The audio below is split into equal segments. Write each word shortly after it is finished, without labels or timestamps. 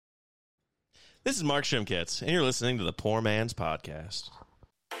This is Mark Shimkitz, and you're listening to the Poor Man's Podcast.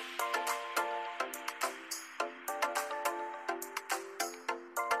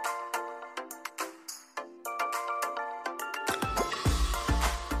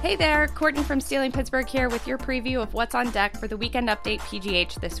 Hey there, Courtney from Stealing Pittsburgh here with your preview of what's on deck for the Weekend Update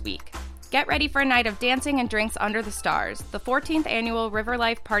PGH this week. Get ready for a night of dancing and drinks under the stars. The 14th annual River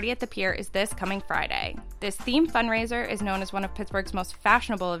Life Party at the Pier is this coming Friday. This themed fundraiser is known as one of Pittsburgh's most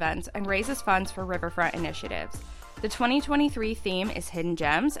fashionable events and raises funds for riverfront initiatives. The 2023 theme is Hidden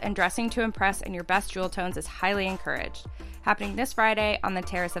Gems, and dressing to impress in your best jewel tones is highly encouraged. Happening this Friday on the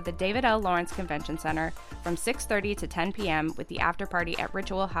terrace of the David L. Lawrence Convention Center from 6:30 to 10 p.m. with the after party at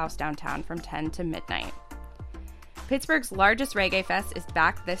Ritual House downtown from 10 to midnight. Pittsburgh's largest reggae fest is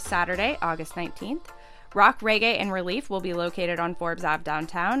back this Saturday, August 19th. Rock, Reggae, and Relief will be located on Forbes Ave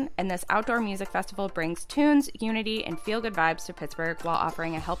downtown, and this outdoor music festival brings tunes, unity, and feel-good vibes to Pittsburgh while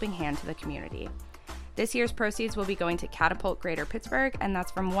offering a helping hand to the community. This year's proceeds will be going to Catapult Greater Pittsburgh, and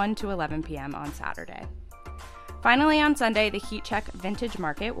that's from 1 to 11 p.m. on Saturday. Finally, on Sunday, the Heat Check Vintage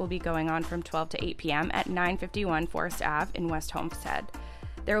Market will be going on from 12 to 8 p.m. at 951 Forest Ave in West Homestead.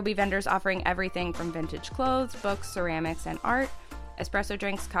 There will be vendors offering everything from vintage clothes, books, ceramics, and art. Espresso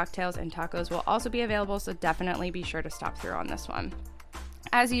drinks, cocktails, and tacos will also be available, so definitely be sure to stop through on this one.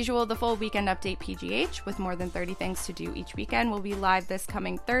 As usual, the full Weekend Update PGH, with more than 30 things to do each weekend, will be live this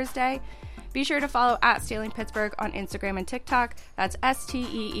coming Thursday. Be sure to follow at Stealing Pittsburgh on Instagram and TikTok. That's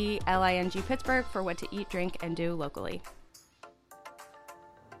STEELING Pittsburgh for what to eat, drink, and do locally.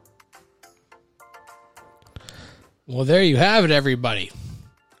 Well, there you have it, everybody.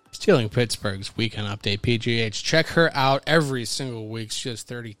 Stealing Pittsburgh's Weekend Update PGH. Check her out every single week. She has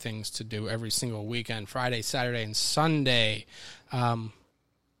 30 things to do every single weekend, Friday, Saturday, and Sunday.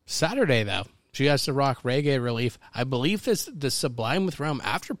 Saturday, though, she has the Rock Reggae Relief. I believe the Sublime with Rome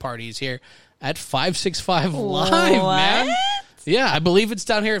after party is here at 565 Live, man. Yeah, I believe it's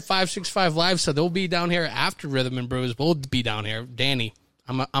down here at 565 Live, so they'll be down here after Rhythm and Brews. We'll be down here. Danny,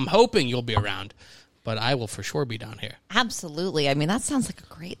 I'm hoping you'll be around. But I will for sure be down here. Absolutely. I mean, that sounds like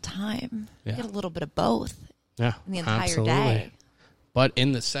a great time. Yeah. Get a little bit of both in the entire absolutely. day. But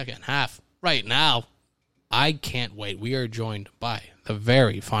in the second half, right now, I can't wait. We are joined by the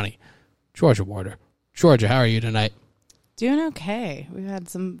very funny Georgia Warder. Georgia, how are you tonight? Doing okay. We've had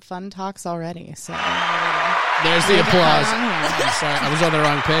some fun talks already. So there's the applause. I'm sorry, I was on the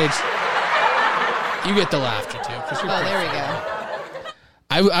wrong page. You get the laughter, too. There we go.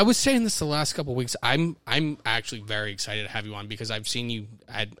 I was saying this the last couple of weeks. I'm actually very excited to have you on because I've seen you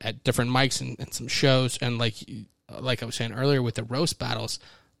at different mics and some shows, and like I was saying earlier with the roast battles,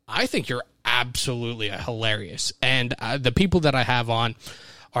 I think you're absolutely hilarious. And the people that I have on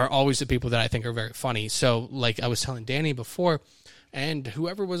are always the people that I think are very funny. So like I was telling Danny before, and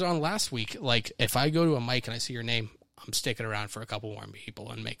whoever was on last week, like if I go to a mic and I see your name, I'm sticking around for a couple more people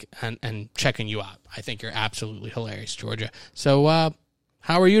and checking you out. I think you're absolutely hilarious, Georgia. So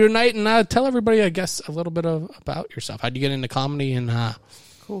how are you tonight? And tell everybody, I guess, a little bit about yourself. How'd you get into comedy and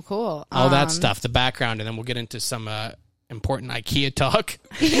cool. all that stuff, the background, and then we'll get into some important IKEA talk.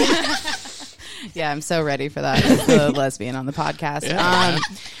 Yeah, I'm so ready for that as the lesbian on the podcast. Yeah.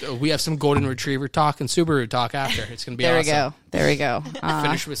 We have some golden retriever talk and Subaru talk after. It's going to be awesome. There we go.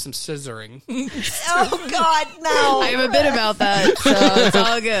 Finish with some scissoring. Oh, God, no. I have a bit about that, so it's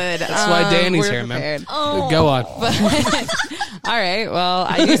all good. That's why Danny's we're here, prepared. man. Oh. Go on. All right, well,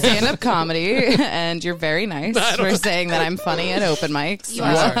 I do stand-up comedy, and you're very nice for saying that I'm funny at open mics. You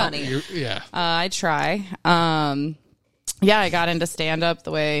are funny. Yeah. I try. I got into stand-up the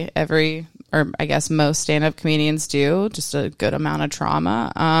way I guess most stand-up comedians do, just a good amount of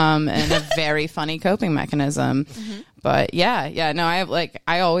trauma, and a very funny coping mechanism. Mm-hmm. But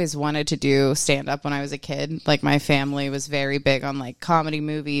I always wanted to do stand-up when I was a kid. Like my family was very big on like comedy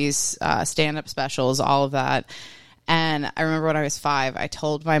movies, stand-up specials, all of that. And I remember when I was 5, I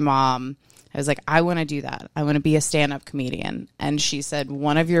told my mom, I was like, I want to do that. I want to be a stand-up comedian. And she said,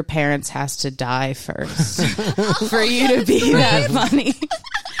 one of your parents has to die first for you to be that funny.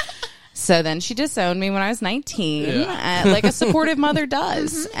 So then she disowned me when I was 19, like a supportive mother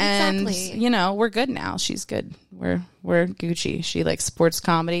does. Mm-hmm, and, exactly. We're good now. She's good. We're Gucci. She likes sports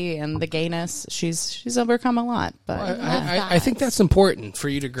comedy and the gayness. She's overcome a lot. But I think that's important for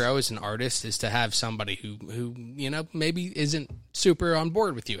you to grow as an artist, is to have somebody who maybe isn't super on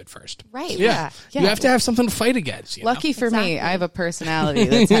board with you at first. Right. Yeah. You have to have something to fight against. Lucky for me, I have a personality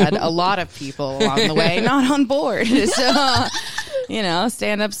that's had a lot of people along the way not on board. So,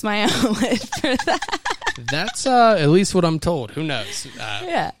 stand-up's my outlet for that. That's at least what I'm told. Who knows?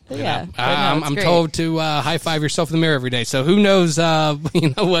 Yeah. I'm told to high five yourself in the mirror every day. So who knows?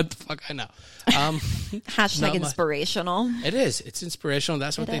 You know what the fuck I know. Hashtag inspirational. It is. It's inspirational.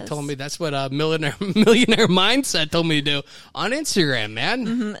 That's what It they is. told me. That's what millionaire mindset told me to do on Instagram,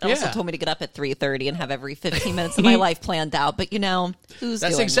 man. It also told me to get up at 3:30 and have every 15 minutes of my life planned out. But who's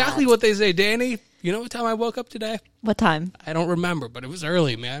That's doing exactly that? what they say, Danny. You know what time I woke up today? What time? I don't remember, but it was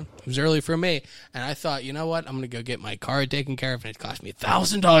early, man. It was early for me. And I thought, you know what? I'm going to go get my car taken care of, and it cost me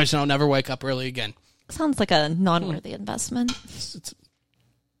 $1,000, and I'll never wake up early again. Sounds like a non-worthy investment. It's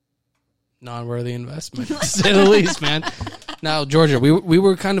a non-worthy investment, to say the least, man. Now, Georgia, we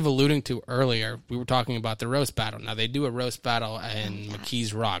were kind of alluding to earlier, we were talking about the roast battle. Now, they do a roast battle in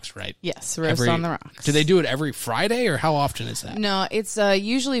McKee's Rocks, right? Yes, roast on the rocks. Do they do it every Friday, or how often is that? No, it's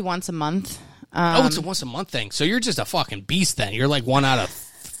usually once a month. It's a once a month thing. So you're just a fucking beast then. You're like 1 out of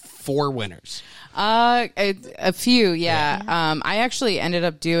 4 winners. A few, yeah. I actually ended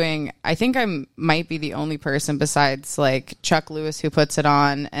up doing, I think I might be the only person besides like Chuck Lewis who puts it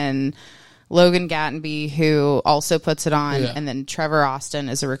on, and Logan Gattenby who also puts it on, and then Trevor Austin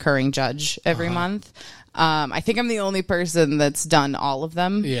is a recurring judge every month. I think I'm the only person that's done all of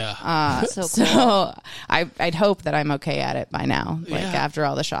them. Yeah. So cool. So I'd hope that I'm okay at it by now, like after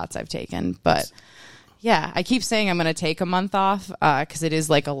all the shots I've taken. But yeah, I keep saying I'm going to take a month off because it is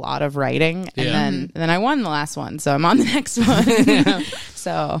like a lot of writing, and then I won the last one, so I'm on the next one.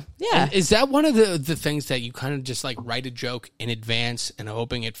 So yeah, And is that one of the things that you kind of just like write a joke in advance and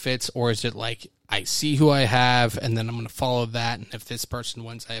hoping it fits, or is it like I see who I have and then I'm going to follow that, and if this person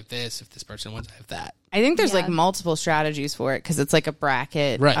wins, I have this. If this person wins, I have that. I think there's like multiple strategies for it because it's like a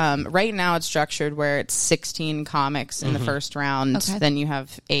bracket. Right. Right now it's structured where it's 16 comics in the first round. Okay. Then you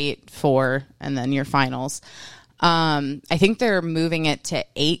have 8, 4, and then your finals. I think they're moving it to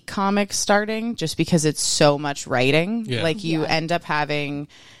 8 comics starting just because it's so much writing. Yeah. Like you end up having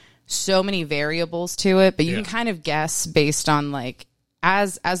so many variables to it, but you can kind of guess based on like,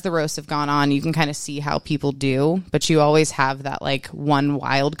 as the roasts have gone on, you can kind of see how people do, but you always have that like one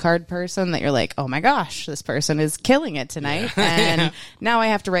wild card person that you're like, oh my gosh, this person is killing it tonight. And now I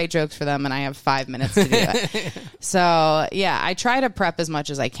have to write jokes for them and I have 5 minutes to do it. So yeah, I try to prep as much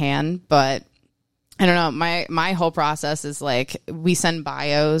as I can, but I don't know. My whole process is like, we send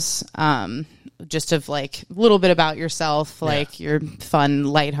bios, just of like a little bit about yourself, like your fun,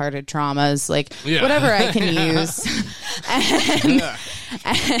 lighthearted traumas, like whatever I can use.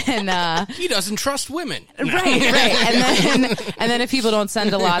 And He doesn't trust women. right. And then if people don't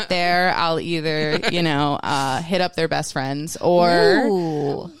send a lot there, I'll either, hit up their best friends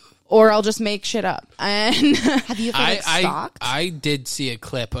or I'll just make shit up. And Have you ever stalked? I did see a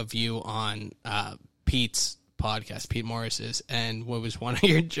clip of you on Pete's podcast, Pete Morris's, and what was one of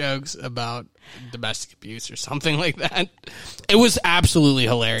your jokes about domestic abuse or something like that? It was absolutely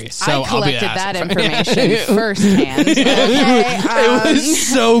hilarious. So I collected that I'll be information firsthand. Okay, it was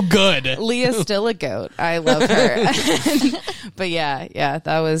so good. Leah's still a goat. I love her. But yeah,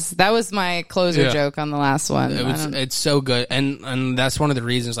 that was my closer joke on the last one. It's so good, and that's one of the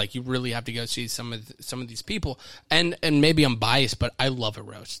reasons. Like, you really have to go see some of these people. And maybe I'm biased, but I love a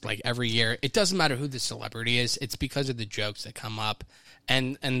roast. Like, every year, it doesn't matter who the celebrity is. It's because of the jokes that come up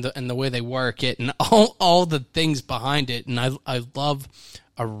and the way they work it and all the things behind it. And I love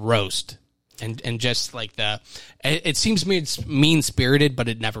a roast. And just like it seems to me it's mean-spirited, but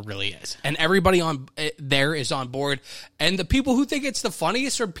it never really is. And everybody on there is on board. And the people who think it's the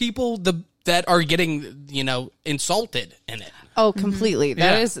funniest are people that are getting, insulted in it. Oh, completely.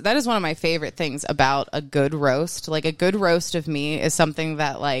 That is one of my favorite things about a good roast. Like, a good roast of me is something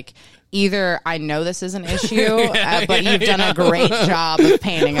that, like, either I know this is an issue, but you've done a great job of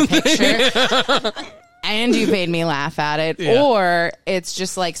painting a picture. And you made me laugh at it, or it's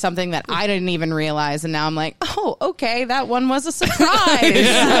just like something that I didn't even realize, and now I'm like, oh, okay, that one was a surprise.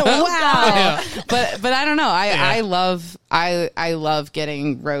 Wow. But I don't know. I love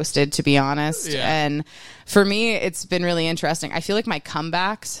getting roasted, to be honest. And for me, it's been really interesting. I feel like my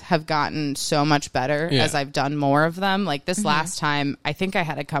comebacks have gotten so much better as I've done more of them. Like this last time, I think I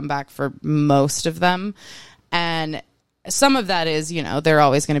had a comeback for most of them, and some of that is, they're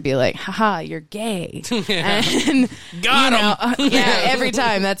always going to be like, haha, you're gay. And, Got him. Every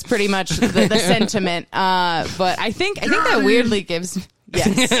time that's pretty much the sentiment. But I think that weirdly gives...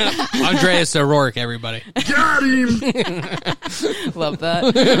 Yes. Andreas O'Rourke, everybody. Got him! Love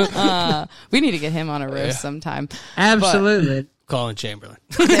that. We need to get him on a roast sometime. Absolutely. Colin Chamberlain.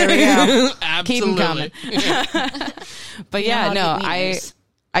 There we go. Absolutely. Keep him coming. But yeah, no,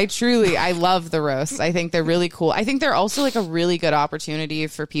 I love the roasts. I think they're really cool. I think they're also like a really good opportunity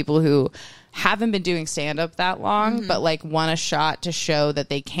for people who haven't been doing stand-up that long, but like want a shot to show that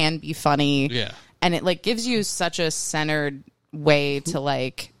they can be funny. Yeah. And it like gives you such a centered way to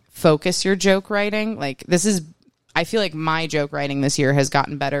like focus your joke writing. Like I feel like my joke writing this year has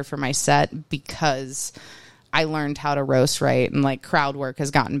gotten better for my set because I learned how to roast write, and like crowd work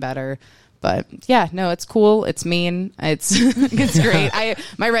has gotten better. But yeah, no, it's cool. It's mean. It's it's great.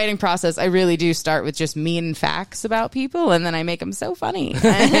 My writing process, I really do start with just mean facts about people, and then I make them so funny.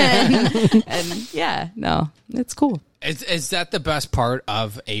 And yeah, no, it's cool. Is that the best part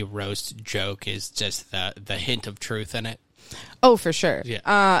of a roast joke? Is just the hint of truth in it? Oh, for sure.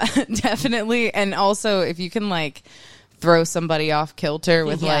 Yeah. Definitely. And also, if you can like throw somebody off kilter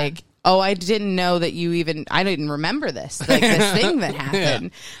with like, oh, I didn't know that I didn't remember this, like this thing that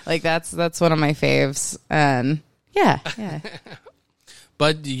happened. Like that's one of my faves. And yeah.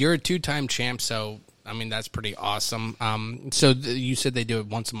 But you're a 2-time champ, so I mean that's pretty awesome. So you said they do it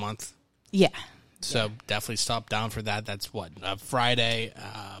once a month. Yeah. So definitely stop down for that. That's what, Friday.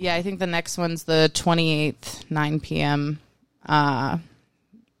 Yeah, I think the next one's the 28th, 9 p.m.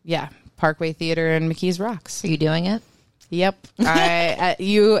 Parkway Theater in McKees Rocks. Are you doing it? Yep.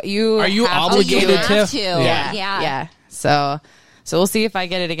 You Are you have obligated to? to? Yeah. So we'll see if I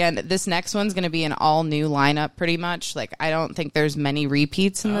get it again. This next one's going to be an all new lineup, pretty much. Like I don't think there's many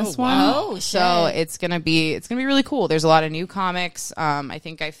repeats in this one. Oh, shit. So it's gonna be really cool. There's a lot of new comics. I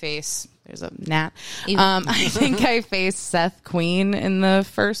think I face. There's a gnat. I think I faced Seth Queen in the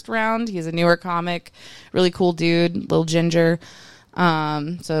first round. He's a newer comic, really cool dude, little ginger.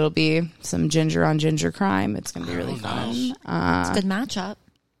 So it'll be some ginger on ginger crime. It's gonna be really fun. It's a good matchup.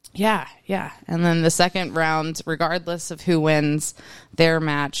 Yeah. And then the second round, regardless of who wins their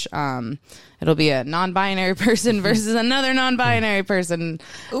match, it'll be a non-binary person versus another non-binary person.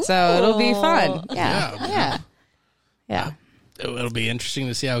 Ooh. So it'll be fun. Yeah. It'll be interesting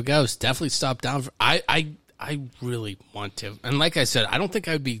to see how it goes. Definitely stop down. I really want to. And like I said, I don't think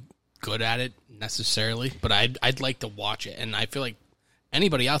I'd be good at it necessarily, but I'd like to watch it. And I feel like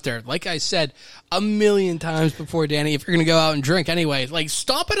anybody out there, like I said a million times before, Danny, if you're going to go out and drink anyway, like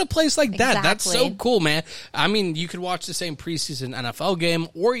stop at a place like that. Exactly. That's so cool, man. I mean, you could watch the same preseason NFL game,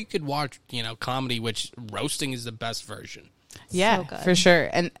 or you could watch, comedy, which roasting is the best version. Yeah, So for sure.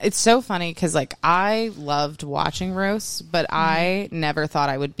 And it's so funny because, like, I loved watching roasts, but I never thought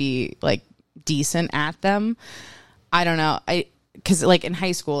I would be, like, decent at them. I don't know. Because, like, in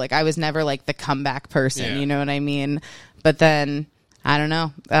high school, like, I was never, like, the comeback person. You know what I mean? But then, I don't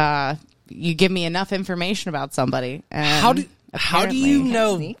know. You give me enough information about somebody. And how do you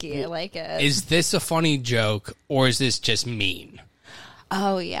know? Sneaky. I like it. Is this a funny joke, or is this just mean?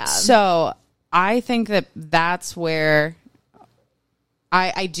 Oh, yeah. So I think that's where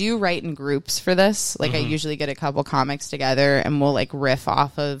I do write in groups for this. Like I usually get a couple comics together and we'll like riff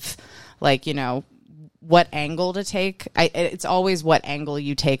off of like, what angle to take. It's always what angle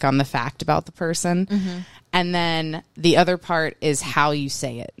you take on the fact about the person. And then the other part is how you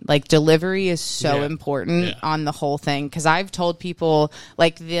say it. Like delivery is so important on the whole thing. Cause I've told people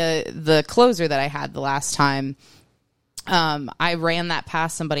like the closer that I had the last time, I ran that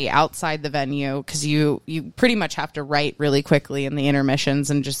past somebody outside the venue because you pretty much have to write really quickly in the intermissions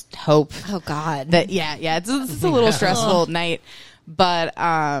and just hope. Oh God. That it's a little stressful night, but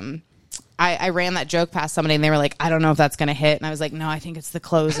I ran that joke past somebody and they were like, I don't know if that's going to hit. And I was like, no, I think it's the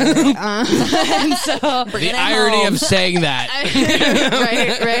closer. And so the irony of saying that.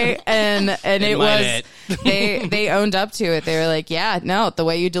 right. And it was, they owned up to it. They were like, yeah, no, the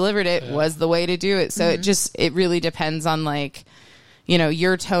way you delivered it was the way to do it. So it really depends on like,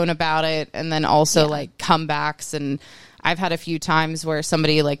 your tone about it. And then also like comebacks. And I've had a few times where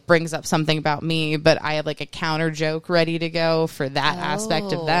somebody like brings up something about me, but I have like a counter joke ready to go for that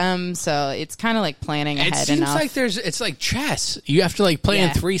aspect of them. So it's kind of like planning ahead enough. It seems like it's like chess. You have to like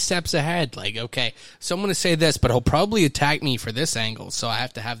plan 3 steps ahead. Like, okay, so I'm going to say this, but he'll probably attack me for this angle. So I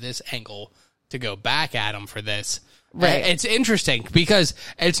have to have this angle to go back at him for this. Right. It's interesting because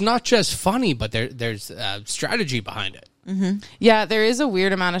it's not just funny, but there's strategy behind it. Yeah, there is a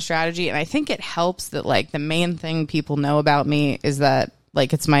weird amount of strategy, and I think it helps that like the main thing people know about me is that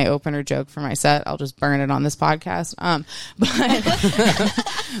like it's my opener joke for my set. I'll just burn it on this podcast.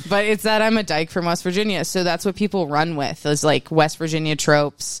 But it's that I'm a dyke from West Virginia, so that's what people run with is like West Virginia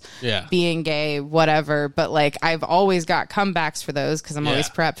tropes, being gay, whatever. But like I've always got comebacks for those because I'm always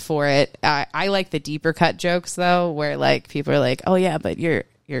prepped for it. I like the deeper cut jokes though, where like people are like, oh yeah, but your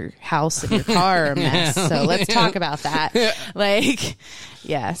house and your car are a mess. So let's talk about that. Like,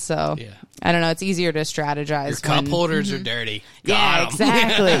 so I don't know. It's easier to strategize. Your cup holders are dirty. Got 'em.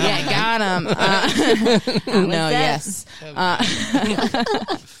 Exactly. Got them. No, yes.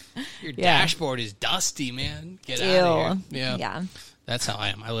 Your dashboard is dusty, man. Get out of here. Yeah. That's how I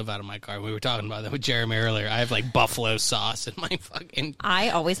am. I live out of my car. We were talking about that with Jeremy earlier. I have like buffalo sauce in my fucking... I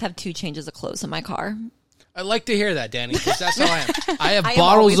always have 2 changes of clothes in my car. I like to hear that, Danny, because that's how I am. I have I am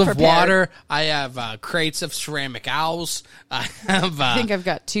bottles always of prepared. water. I have crates of ceramic owls. I have... I think I've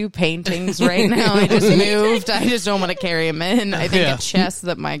got 2 paintings right now. I just moved. I just don't want to carry them in. I think a chest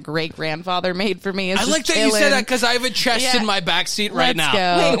that my great-grandfather made for me is I just like that you chilling. said that because I have a chest in my backseat right Let's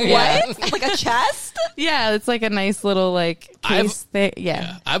now. go. Wait, what? Like a chest? Yeah, it's like a nice little case thing.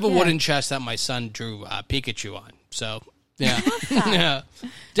 Yeah. I have a wooden chest that my son drew Pikachu on. So, yeah. Yeah.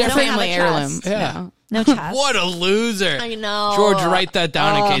 Different Family heirloom. Yeah. No chest. What a loser. I know. George, write that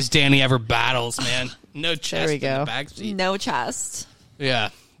down in case Danny ever battles, man. No chest There we in go. the backseat. No chest. Yeah.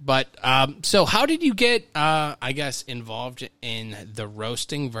 But, so how did you get, I guess, involved in the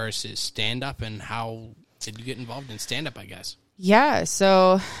roasting versus stand-up, and how did you get involved in stand-up, I guess? Yeah,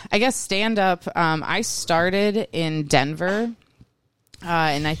 so I guess stand-up, I started in Denver in,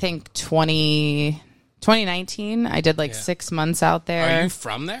 I think, 2019. I did 6 months out there. Are you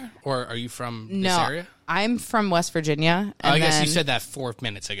from there, or are you from this No, area? I'm from West Virginia. I guess then- you said that 4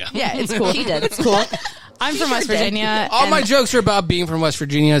 minutes ago. Yeah, it's cool. She did. It's cool. I'm from West Virginia. All and my jokes are about being from West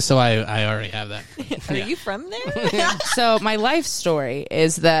Virginia, so I already have that. Are you from there? So my life story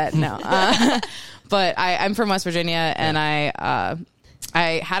is that but I'm from West Virginia, and I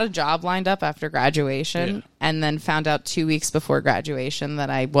had a job lined up after graduation, and then found out 2 weeks before graduation that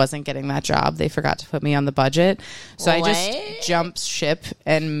I wasn't getting that job. They forgot to put me on the budget, so I just jumped ship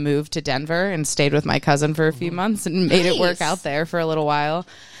and moved to Denver and stayed with my cousin for a few months and made it work out there for a little while.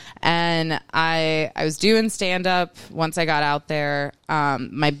 And I was doing stand-up once I got out there.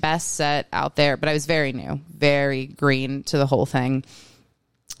 My best set out there, but I was very new, very green to the whole thing.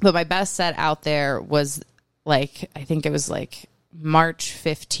 But my best set out there was I think it was March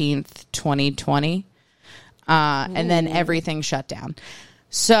 15th, 2020. And then everything shut down.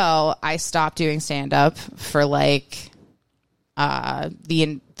 So I stopped doing stand-up for the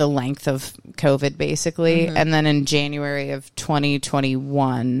length of COVID, basically. And then in January of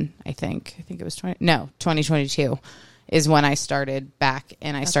 2021, I think it was 2022 is when I started back,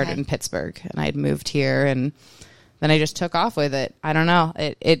 and I started in Pittsburgh, and I had moved here, and then I just took off with it. I don't know.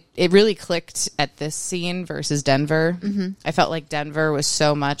 It really clicked at this scene versus Denver. I felt like Denver was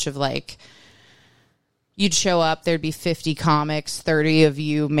so much of you'd show up, there'd be 50 comics, 30 of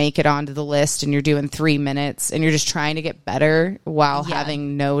you make it onto the list, and you're doing 3 minutes, and you're just trying to get better while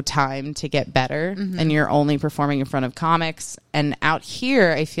having no time to get better, and you're only performing in front of comics. And out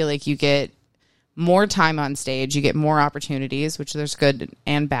here, I feel like you get more time on stage, you get more opportunities, which there's good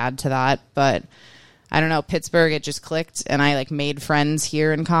and bad to that, but I don't know, Pittsburgh, it just clicked, and I made friends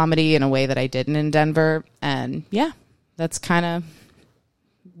here in comedy in a way that I didn't in Denver, and that's kind of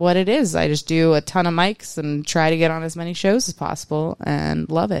what it is. I just do a ton of mics and try to get on as many shows as possible and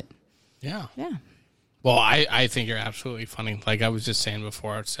love it. Yeah. Yeah. Well, I think you're absolutely funny. Like I was just saying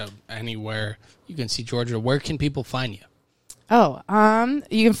before, so anywhere you can see Georgia, where can people find you? Oh,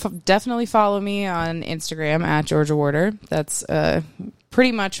 you can definitely follow me on Instagram at Georgia Warder. That's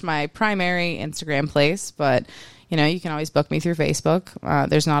pretty much my primary Instagram place, but you can always book me through Facebook.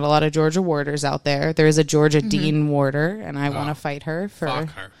 There's not a lot of Georgia Warders out there. There is a Georgia Dean Warder, and I want to fight her for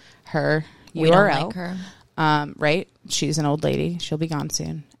her We URL. don't like her. Right? She's an old lady. She'll be gone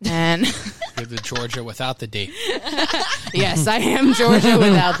soon. And You're the Georgia without the D. yes, I am Georgia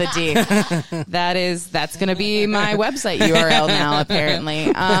without the D. That's going to be my website URL now, apparently.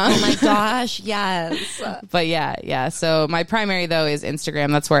 Oh my gosh, yes. But yeah. So my primary, though, is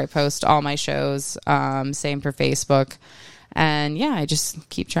Instagram. That's where I post all my shows. Same for Facebook. And I just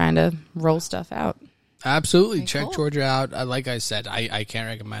keep trying to roll stuff out. Absolutely. Check Georgia out. Like I said, I can't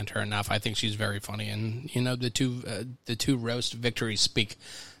recommend her enough. I think she's very funny. And, the two roast victories speak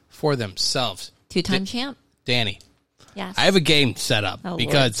for themselves. 2-time champ. Danny. Yes. I have a game set up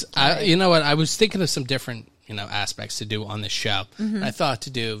because, Lord. I was thinking of some different, aspects to do on this show. I thought to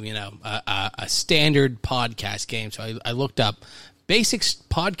do, a standard podcast game. So I looked up basic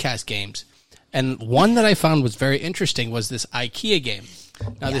podcast games. And one that I found was very interesting was this IKEA game.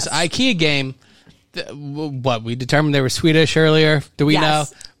 Now, this IKEA game... What, we determined they were Swedish earlier? Do we know?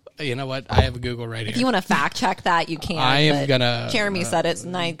 You know what? I have a Google right here. If you want to fact check that, you can. I am but gonna, Jeremy said it,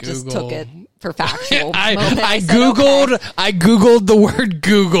 and I just Google. took it for factual. I moment. I said, Googled okay. I Googled the word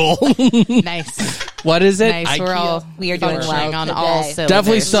Google. Nice. What is it? Nice. We're all We are doing functioning well on today. all cylinders.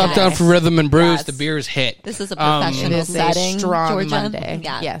 Definitely stop down today. for Rhythm and Brews. Yes. The beer is hit. This is a It professional is setting, a strong Georgia. Monday.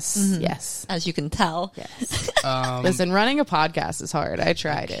 Yeah. Yes, yes, As you can tell. yes. Listen, running a podcast is hard. I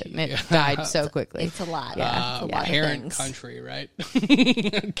tried it, and it died so quickly. It's a lot. Yeah. It's a lot of Parent things. country, right?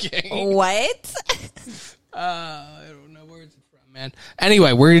 Okay. What? I don't know where it's from, man.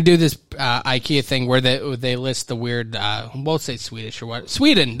 Anyway, we're gonna do this IKEA thing where they list the weird. We'll say Swedish or what?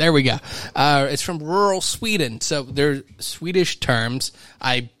 Sweden. There we go. It's from rural Sweden, so they're Swedish terms.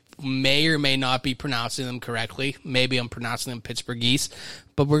 I may or may not be pronouncing them correctly. Maybe I'm pronouncing them Pittsburghese,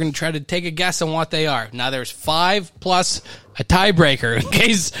 but we're gonna try to take a guess on what they are. Now, there's 5 plus a tiebreaker in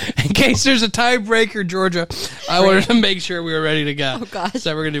case there's a tiebreaker, Georgia. I wanted to make sure we were ready to go. Oh, gosh.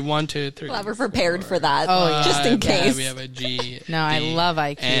 So we're gonna do 1, 2, 3. Glad we're prepared for that. Oh, yeah. Just in case. We have a G. No, I D, love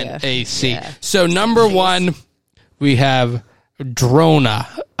IKEA. and a C. Yeah. So number 1, we have Drona.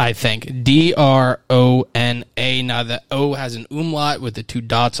 I think Drona. Now the O has an umlaut with the 2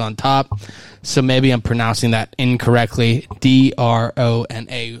 dots on top, so maybe I'm pronouncing that incorrectly. Drona.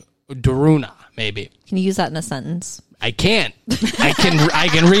 Druna. Maybe Can you use that in a sentence? I can't. I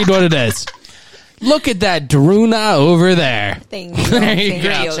can read what it is. Look at that Druna over there. Thank you. There you Thank go.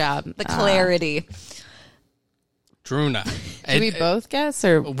 Great job. The clarity. Druna. Do we both guess,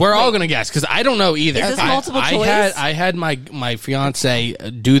 or We're all gonna guess because I don't know either. Is this multiple choice? I had my fiance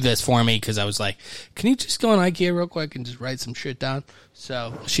do this for me because I was like, "Can you just go on IKEA real quick and just write some shit down?"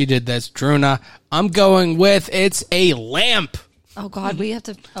 So she did this. Druna. I'm going with it's a lamp. Oh, God. We have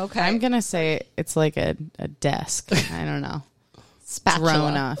to. Okay. I'm gonna say it's like a desk. I don't know. Spatula.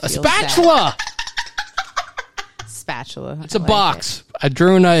 Drona. A feels bad. spatula. Spatula. It's a box. A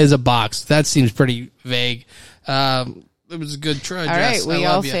Druna is a box. That seems pretty vague. It was a good try. All Jess. right, we I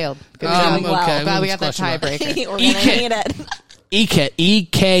all love you. failed. Good job. job. Well, Glad we got What's that the question tiebreaker. We're going to need it. Eket.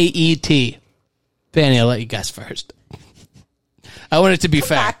 E-K-E-T. Fanny, I'll let you guess first. I want it to be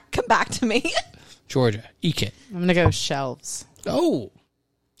fair. Come back to me. Georgia. Eket. I'm gonna go shelves. Oh.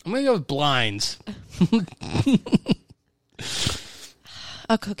 I'm going to go with blinds.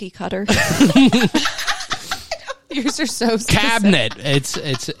 A cookie cutter. Yours are so specific. Cabinet. It's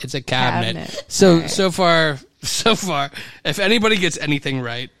a cabinet. Cabinet. So All right. so far, if anybody gets anything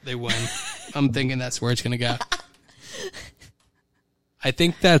right, they win. I'm thinking that's where it's going to go. I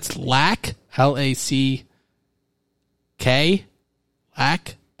think that's lack. L-A-C-K.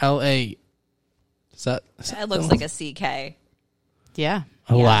 Lack. L-A. Is that It looks like a CK. Yeah.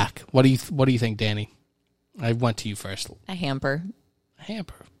 a lack? What do you think, Danny? I went to you first. A hamper.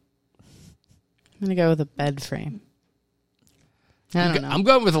 Hamper. I'm gonna go with a bed frame. I don't know. I'm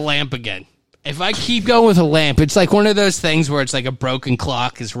going with a lamp again. If I keep going with a lamp, it's like one of those things where it's like a broken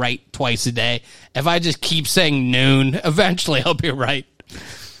clock is right twice a day. If I just keep saying noon, eventually I'll be right.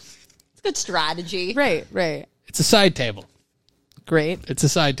 It's good strategy. Right. It's a side table. Great. It's a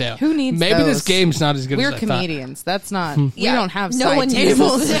side table. Who needs Maybe those? this game's not as good We're as I thought. comedians. That's not. Yeah. We don't have No side one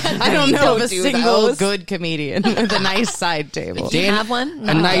tables. uses that. I don't know Don't of a do single those. good comedian with a nice side table. Do you have one?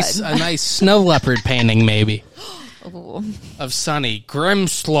 A nice snow leopard painting, maybe, Ooh. of Sunny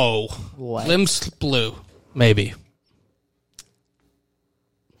Grimslow. What? Glimsblue, maybe.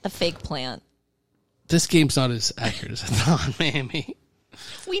 A fake plant. This game's not as accurate as I thought, maybe.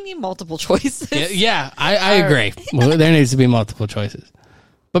 We need multiple choices. Yeah, I agree. Well, there needs to be multiple choices.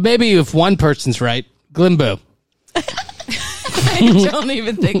 But maybe if one person's right, Glimbo. I don't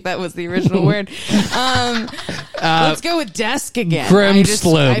even think that was the original word. Let's go with desk again.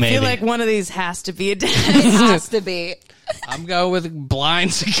 Grimslow, I maybe. feel like one of these has to be a desk. It has to be. I'm going with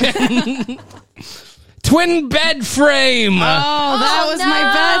blinds again. Twin bed frame. Oh, that was my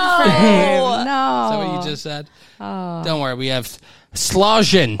bed frame. No. Is that what you just said? Don't worry, we have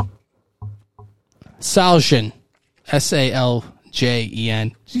Saljen. Saljen. S-A-L-J-E-N.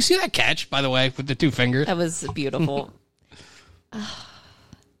 Did you see that catch, by the way, with the 2 fingers? That was beautiful.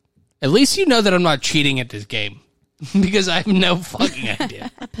 At least you know that I'm not cheating at this game. Because I have no fucking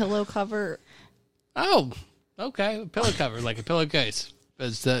idea. A pillow cover. Oh, okay. A pillow cover, like a pillowcase.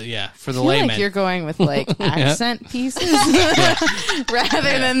 It's for the I feel layman. like you're going with like accent pieces rather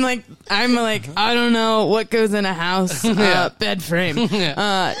than like I'm like I don't know what goes in a house. Bed frame.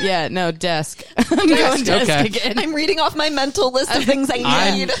 No desk. I'm going desk okay. again. I'm reading off my mental list of things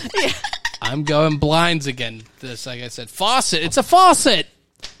I need. I'm going blinds again. This, like I said, faucet. It's a faucet.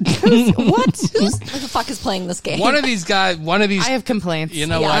 What? Who the fuck is playing this game? One of these guys. One of these. I have complaints. You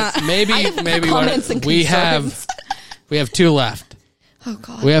know Yeah. what? Maybe one comments of, and we concerns. have 2 left. Oh,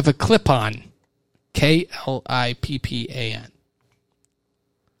 God. We have a clip-on. Klippan.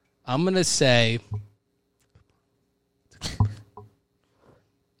 I'm gonna say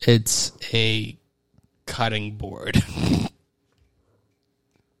it's a cutting board?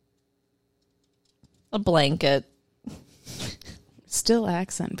 A blanket. Still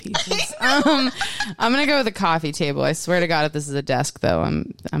accent pieces. I'm gonna go with a coffee table. I swear to God, if this is a desk, though,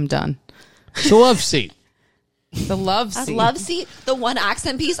 I'm done. The love seat. The love A seat. love seat. The one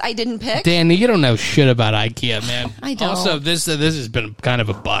accent piece I didn't pick. Danny, you don't know shit about IKEA, man. I don't. Also, this has been kind of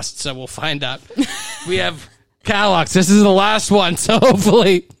a bust, so we'll find out. We have Calox. This is the last one, so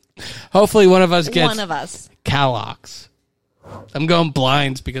hopefully one of us gets One of us. Calox. I'm going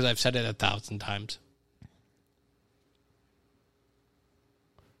blinds because I've said it 1,000 times.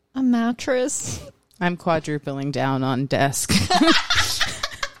 A mattress. I'm quadrupling down on desk.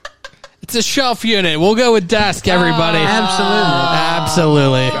 It's a shelf unit. We'll go with desk, everybody. Absolutely.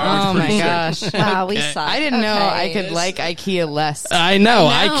 Absolutely. Oh my gosh. Wow, we suck. I didn't know I Okay. could like IKEA less. I know.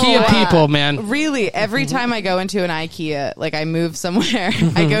 IKEA people, man. Really, every time I go into an IKEA, like I move somewhere,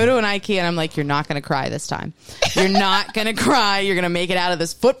 I go to an IKEA and I'm like, you're not going to cry this time. You're not going to cry. You're going to make it out of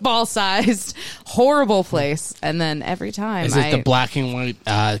this football-sized, horrible place. And then every time Is it the black and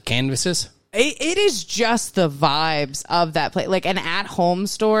white canvases? It is just the vibes of that place, like an at-home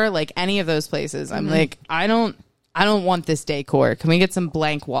store, like any of those places. I'm like, I don't want this decor. Can we get some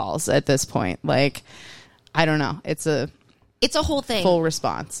blank walls at this point? Like, I don't know. It's a whole thing. full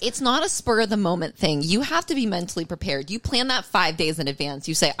response. It's not a spur of the moment thing. You have to be mentally prepared. You plan that 5 days in advance.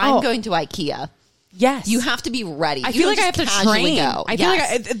 You say, I'm going to IKEA. Yes. You have to be ready. I You feel don't like I have just to casually train. go. I feel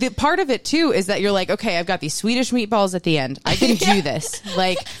Yes. like the part of it too is that you're like, okay, I've got these Swedish meatballs at the end. I can do this.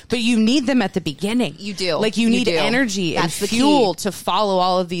 Like, but you need them at the beginning. You do. Like you You need do. energy That's the and fuel key. to follow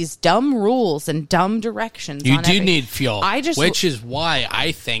all of these dumb rules and dumb directions. You on do every- need fuel, I just which is why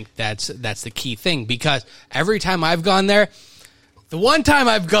I think that's the key thing, because every time I've gone there, the one time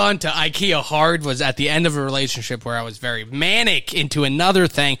I've gone to IKEA hard was at the end of a relationship where I was very manic into another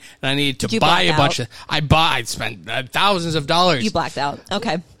thing and I needed to you buy a black bunch out? of. I spent thousands of dollars. You blacked out.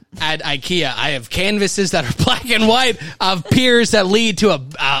 Okay. At IKEA, I have canvases that are black and white of piers that lead to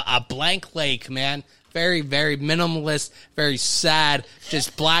a blank lake, man. Very, very minimalist, very sad,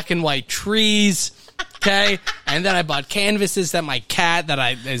 just black and white trees. Okay, and then I bought canvases that my cat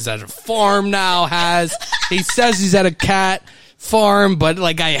is at a farm now has. He says he's at a cat farm, but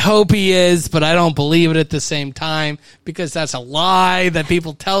like I hope he is, but I don't believe it at the same time because that's a lie that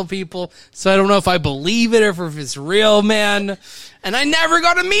people tell people. So I don't know if I believe it or if it's real, man. And I never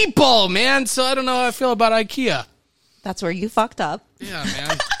got a meatball, man. So I don't know how I feel about IKEA. That's where you fucked up. Yeah,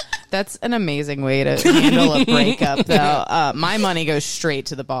 man. That's an amazing way to handle a breakup, though. My money goes straight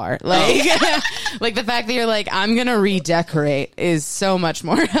to the bar. Like, like the fact that you're like, I'm gonna redecorate is so much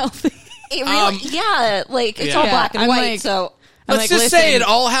more healthy. It really, yeah, like it's all Yeah, black and I'm white. like- So I'm Let's like, just say listen- it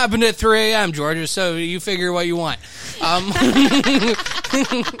all happened at 3 a.m., Georgia, so you figure what you want.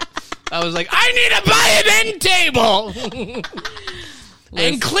 I was like, I need to buy an end table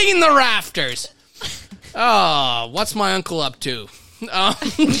and clean the rafters. Oh, what's my uncle up to?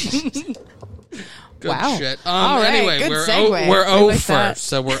 Good Wow. shit. All right, Anyway, good we're segue. we're I 0 like for, that.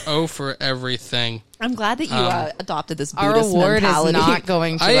 so we're 0 for everything. I'm glad that you adopted this Our Buddhist award mentality. is not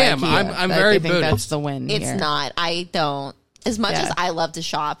going to I am. IKEA. I'm very I think Buddhist. that's the win It's here. not. I don't. As much Yeah. as I love to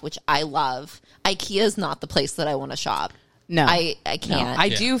shop, which I love, IKEA is not the place that I want to shop. No. I No. can't. I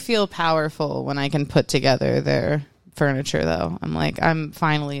do feel powerful when I can put together their furniture, though. I'm like, I'm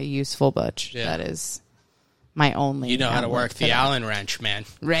finally a useful butch. Yeah. That is my only. You know how to outlet work for the that. Allen wrench, man.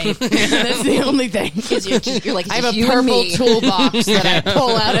 Right. That's the only thing. You're like, I have a you and purple me. toolbox that I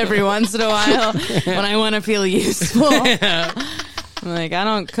pull out every once in a while when I want to feel useful. I'm like, I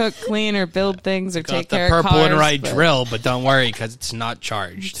don't cook, clean, or build things or Got take the care of purple cars. and white but drill, but don't worry because it's not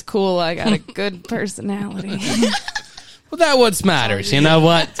charged. It's cool. I got a good personality. Well, that what matters. You know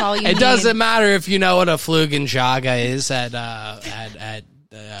what? That's all you It need. doesn't matter if you know what a Flugenjaga is at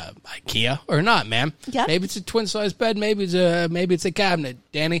IKEA or not, man. Yeah. Maybe it's a twin size bed. Maybe it's a cabinet.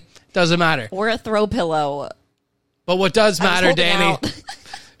 Danny, doesn't matter. Or a throw pillow. But what does I was matter, holding Danny? out.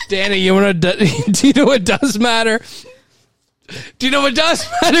 Danny, you want to? Do you know what does matter? Do you know what does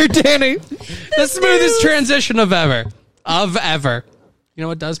matter, Danny? The smoothest transition of ever. You know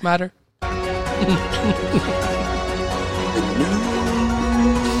what does matter?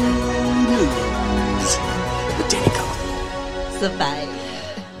 Survive.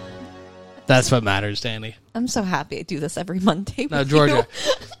 That's what matters, Danny. I'm so happy I do this every Monday. Now, with Georgia,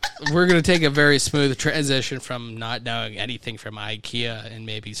 you. we're going to take a very smooth transition from not knowing anything from IKEA and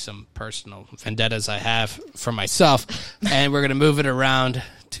maybe some personal vendettas I have for myself, and we're going to move it around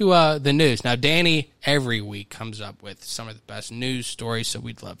to the news. Now, Danny every week comes up with some of the best news stories, so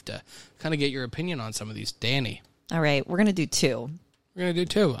we'd love to kind of get your opinion on some of these. Danny. All right, we're gonna do two. We're going to do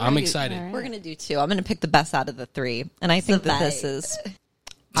 2. I'm excited. We're going to do 2. I'm going to pick the best out of the 3. And I think that this is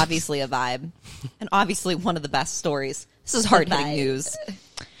obviously a vibe. And obviously one of the best stories. This is hard-hitting news.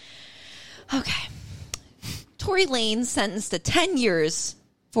 Okay. Tory Lanez sentenced to 10 years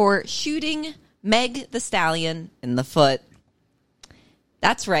for shooting Meg the Stallion in the foot.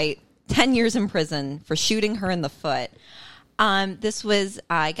 That's right. 10 years in prison for shooting her in the foot. This was,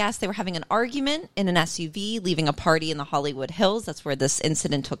 I guess, they were having an argument in an SUV, leaving a party in the Hollywood Hills. That's where this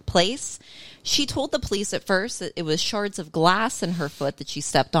incident took place. She told the police at first that it was shards of glass in her foot that she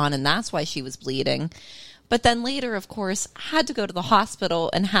stepped on, and that's why she was bleeding. But then later, of course, had to go to the hospital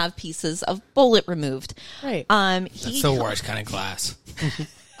and have pieces of bullet removed. Right. That's the worst kind of glass.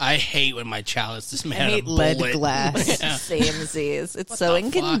 I hate when my child is this man. I hate lead glass. Yeah. Same disease. It's so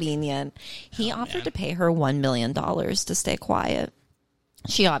inconvenient. He offered to pay her $1 million to stay quiet.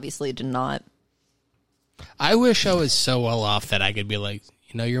 She obviously did not. I wish I was so well off that I could be like,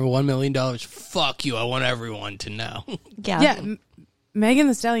 you're $1 million. Fuck you. I want everyone to know. Yeah. Yeah. Megan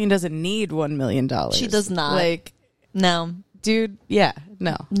the Stallion doesn't need $1 million. She does not. No. Dude, yeah.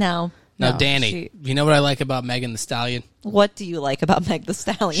 No. No. Now, Danny, you know what I like about Megan the Stallion? What do you like about Meg the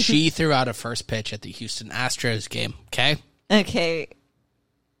Stallion? She threw out a first pitch at the Houston Astros game, okay? Okay.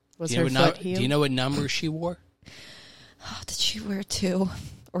 Was her foot healed? Do you know what number she wore? Oh, did she wear 2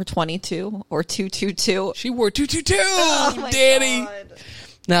 or 22 or 222? She wore 222, my Danny. God.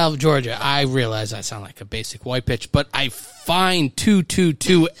 Now, Georgia, I realize I sound like a basic white bitch, but I find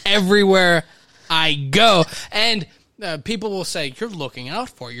 222 everywhere I go. And people will say, you're looking out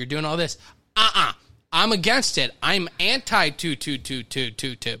for it. You're doing all this. I'm against it. I'm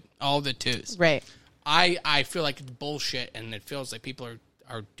anti-22222. All the 2s. Right. I feel like it's bullshit, and it feels like people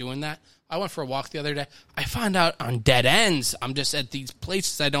are doing that. I went for a walk the other day. I found out on dead ends. I'm just at these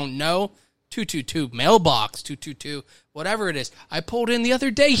places I don't know. 222 mailbox, 222, whatever it is. I pulled in the other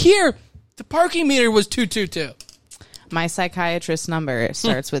day here. The parking meter was 222. My psychiatrist number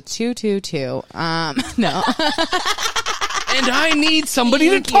starts with 222. No. And I need somebody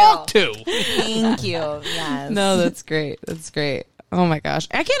to talk to. Thank you. Yes. No, that's great. That's great. Oh my gosh.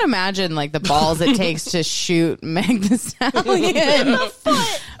 I can't imagine like the balls it takes to shoot Meg the Stallion.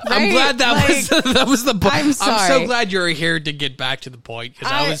 I'm glad that was the point. I'm sorry. I'm so glad you're here to get back to the point, because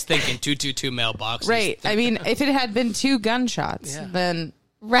I was thinking 222 mailboxes. Right. I mean, if it had been 2 gunshots, then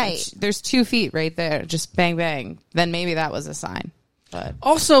there's 2 feet right there. Just bang, bang. Then maybe that was a sign. But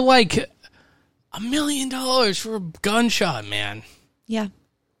also, like, $1 million for a gunshot, man. Yeah.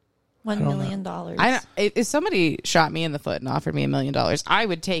 $1 million. If somebody shot me in the foot and offered me $1 million, I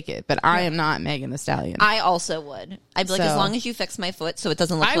would take it. But I am not Megan the Stallion. I also would. I'd be like, as long as you fix my foot so it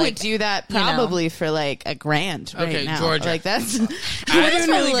doesn't look I would do that probably for like $1,000 right now. Georgia. Like that's doing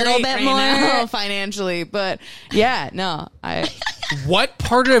really a little bit right more now financially, but yeah, no. What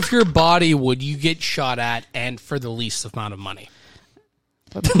part of your body would you get shot at, and for the least amount of money?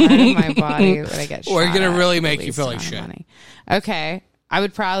 What part of my body would I get shot Or going to at really for the make you least feel like amount of shit? money? Okay. I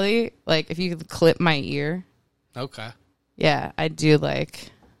would probably, like, if you could clip my ear. Okay. Yeah, I'd do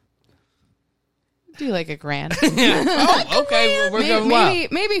like $1,000. Oh, okay. We're going well.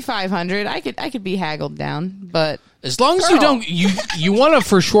 Maybe 500. I could be haggled down, but As long as you don't, you want to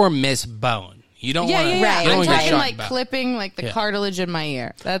for sure miss bone. You don't want to. right. You don't I'm get talking shot like in bone. clipping like the cartilage in my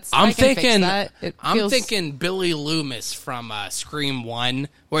ear. That's I'm I can fix thinking. that. It I'm feels- thinking Billy Loomis from Scream 1,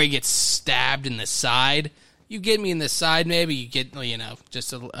 where he gets stabbed in the side. You get me in the side, maybe you get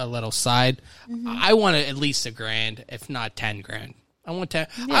just a little side. Mm-hmm. I want at least $1,000, if not $10,000. I want to.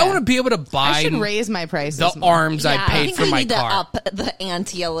 I want to be able to buy. I should raise my prices. the more. arms I paid think for we my need car. to up the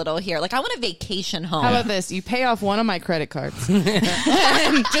ante a little here. Like, I want a vacation home. How about this? You pay off one of my credit cards.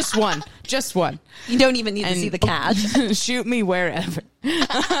 Just one. Just one. You don't even need to see the cash. Shoot me wherever.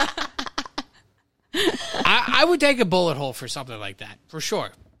 I would take a bullet hole for something like that, for sure.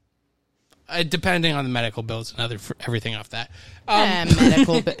 Depending on the medical bills and everything off that.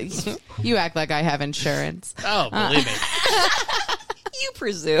 Medical. You act like I have insurance. Oh, believe me. You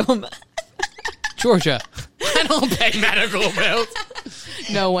presume. Georgia, I don't pay medical bills.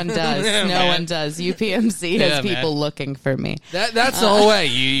 No one does. Yeah, no man. one does. UPMC has Yeah, people man. looking for me. That's the whole way.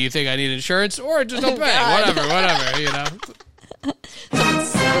 You think I need insurance, or just don't pay. Whatever.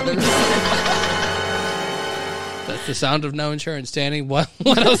 That's the sound of no insurance, Danny. What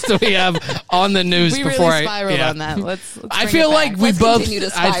else do we have on the news We before really spiraled I on that. Let's I bring feel it like back. we Let's both. continue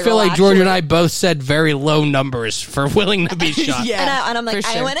to I feel spiral, like George and actually. I both said very low numbers for willing to be shot. Yeah. And I'm like, for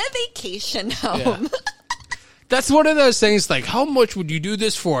I sure. want a vacation home. That's one of those things. Like, how much would you do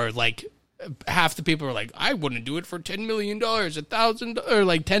this for? Like, half the people are like, I wouldn't do it for $10 million, $1,000, or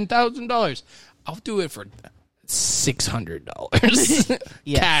like $10,000. I'll do it for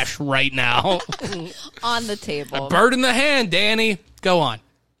 $600 cash right now. On the table. Bird in the hand, Danny. Go on.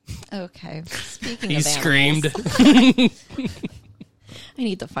 Okay. Speaking He of screamed. animals, I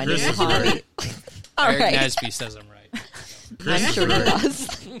need to find a hobby. All Eric right. Nesby says I'm right. I'm sure he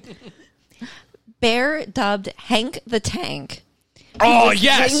does. Bear dubbed Hank the Tank. Oh, was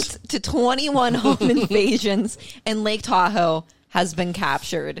yes. linked to 21 home invasions in Lake Tahoe has been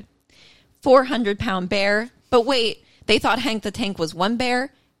captured. 400-pound bear. But wait, they thought Hank the Tank was one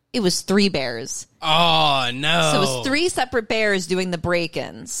bear. It was 3 bears. Oh, no. So it was 3 separate bears doing the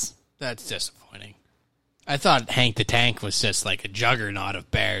break-ins. That's disappointing. I thought Hank the Tank was just like a juggernaut of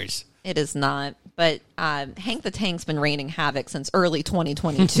bears. It is not. But Hank the Tank's been raining havoc since early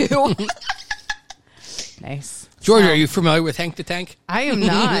 2022. Nice. Georgia, are you familiar with Hank the Tank? I am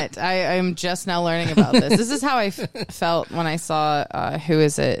not. I am just now learning about this. This is how I felt when I saw, who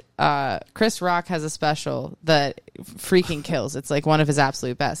is it? Chris Rock has a special that freaking kills. It's like one of his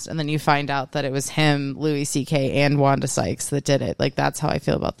absolute best. And then you find out that it was him, Louis C.K., and Wanda Sykes that did it. Like, that's how I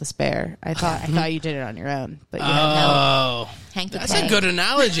feel about this bear. I thought you did it on your own. But Oh. Hank the That's Tank. a good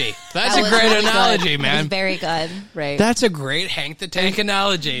analogy. That's That a was great really analogy, good. It was man. very good. right. That's a great Hank the Tank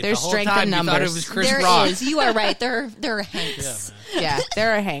analogy. there's the whole strength time in you thought it numbers. was Chris There Rock. is. You are right. There are Hanks. Yeah,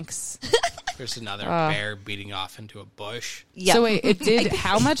 there are Hanks. There's another bear beating off into a bush. Yeah. So wait, it did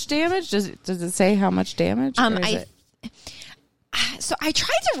how much damage? Does it say how much damage? Or is So I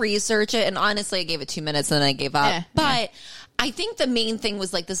tried to research it, and honestly, I gave it 2 minutes, and then I gave up. Yeah, But I think the main thing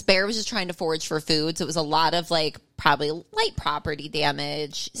was like this bear was just trying to forage for food, so it was a lot of like probably light property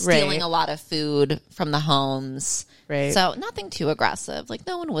damage, stealing Right. a lot of food from the homes. Right. So nothing too aggressive. Like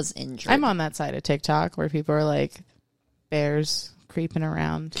no one was injured. I'm on that side of TikTok where people are like bears creeping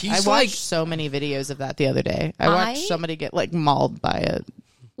around. He's I watched like- so many videos of that the other day. I watched somebody get like mauled by a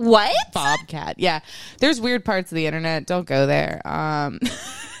What? bobcat. Yeah, there's weird parts of the internet. Don't go there.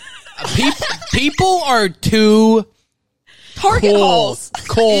 People are too Target holes.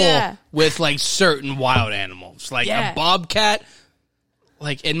 cool Yeah. with like certain wild animals. Like Yeah. a bobcat,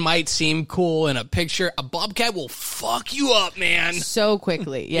 like it might seem cool in a picture. A bobcat will fuck you up, man. So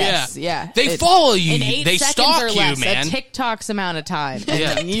quickly. Yes. Yeah. They follow you. In 8 They seconds stalk or you, less, man. A TikTok's amount of time, and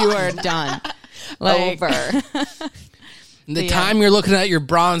Yeah. then you are done. Like, Over. The time you're looking at your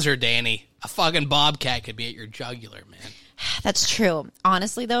bronzer, Danny, a fucking bobcat could be at your jugular, man. That's true.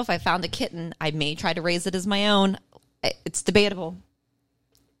 Honestly, though, if I found a kitten, I may try to raise it as my own. It's debatable.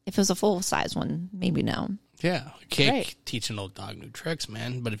 If it was a full-size one, maybe no. Yeah, can't Right. teach an old dog new tricks,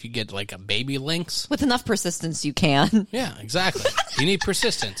 man. But if you get like a baby lynx, With enough persistence, you can. yeah, exactly. You need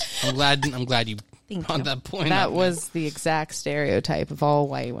persistence. I'm glad you Thank brought you. that point. that up, was the exact stereotype of all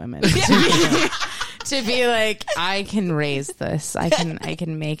white women. To be like, I can raise this. I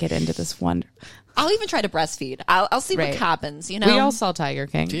can make it into this wonder. I'll even try to breastfeed. I'll see Right. what happens, you know? We all saw Tiger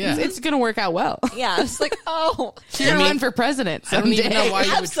King. Yeah. It's going to work out well. Yeah, it's like, oh. You're going to run for president I don't even someday. know why you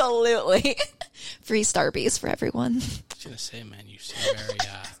would. Absolutely. Free Starbies for everyone. I was gonna say, man, you seem very.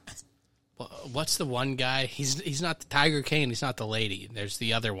 What's the one guy? He's not the Tiger King. He's not the lady. There's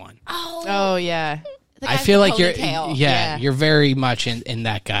the other one. Oh, yeah. The guy I feel with like the you're. ponytail. Yeah, you're very much in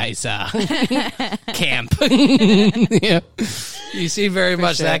that guy's camp. Yeah. You see very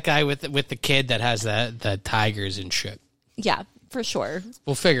much sure. that guy with the kid that has the tigers and shit. Yeah, for sure.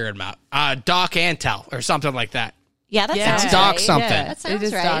 We'll figure him out. Doc Antel or something like that. Yeah, that Yeah. sounds Doc right. something. That sounds it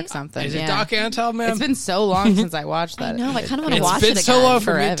is right. Doc something. Is it yeah. Doc Antel, man? It's been so long since I watched that. I know, I kind of want to It's watch been it again. so long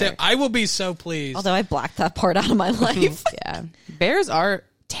for me forever. too. I will be so pleased. Although I blacked that part out of my life. Yeah. Bears are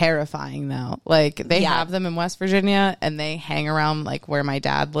terrifying though. Like they Yeah. have them in West Virginia and they hang around like where my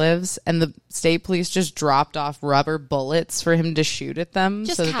dad lives, and the state police just dropped off rubber bullets for him to shoot at them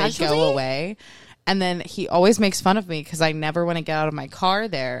Just so that they casually? go away. And then he always makes fun of me because I never want to get out of my car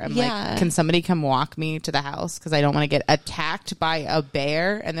there. I'm Yeah. like, can somebody come walk me to the house? Because I don't want to get attacked by a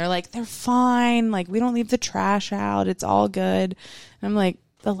bear. And they're like, they're fine. Like, we don't leave the trash out. It's all good. And I'm like,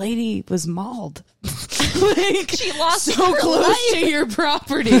 the lady was mauled. Like, She lost so her close life. to your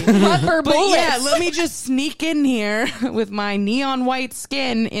property. Rubber But bullets. yeah, let me just sneak in here with my neon white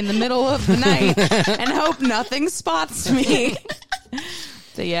skin in the middle of the night and hope nothing spots me.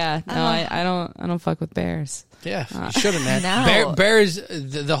 So yeah, no, I don't fuck with bears. Yeah, you should have, man. No. Bears,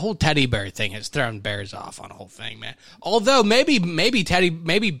 the whole teddy bear thing has thrown bears off on the whole thing, man. Although maybe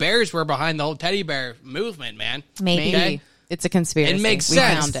bears were behind the whole teddy bear movement, man. Maybe. Okay? It's a conspiracy. It makes we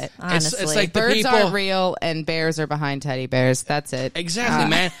sense. found it. It's Honestly. like the Birds people. are real and bears are behind teddy bears. That's it. Exactly,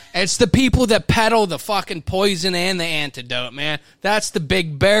 man. It's the people that peddle the fucking poison and the antidote, man. That's the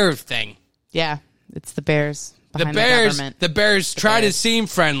big bear thing. Yeah, it's the bears. behind the government. The bears try to seem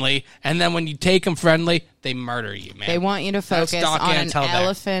friendly, and then when you take them friendly, they murder you, man. They want you to focus on an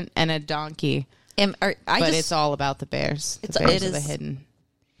elephant and a donkey. But it's all about the bears. The bears are the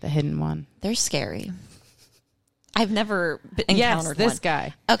hidden one. They're scary. I've never encountered this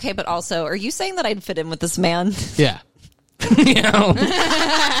guy. Okay, but also, are you saying that I'd fit in with this man? Yeah.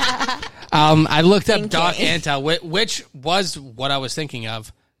 I looked up Doc Antel, which was what I was thinking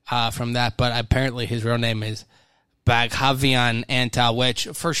of from that, but apparently his real name is Baghavian Antel, which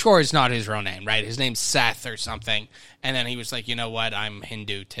for sure is not his real name, right? His name's Seth or something. And then he was like, you know what? I'm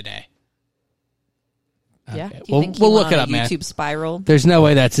Hindu today. Okay. Yeah. We'll look it up, man. YouTube spiral. There's no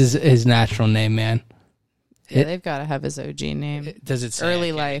way that's his natural name, man. Yeah, they've got to have his OG name. Does it say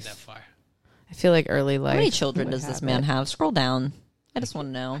early life? I feel like early life. How many children does this man have? Scroll down. I just want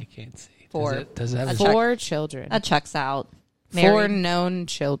to know. I can't see. 4. Does it have 4 children. That checks out. 4 known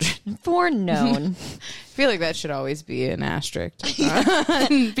children. 4 known. I feel like that should always be an asterisk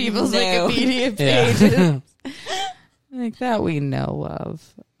on people's Wikipedia pages. Like that we know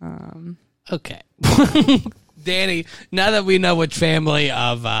of. Okay. Danny, now that we know which family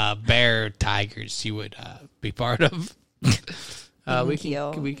of bear tigers you would be part of, we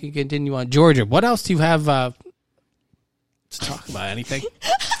can continue on. Georgia, what else do you have to talk about? Anything?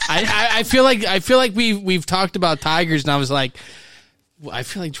 I feel like we've talked about tigers, and I was like, I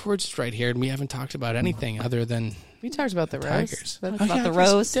feel like George's right here, and we haven't talked about anything other than we talked about the tigers. About the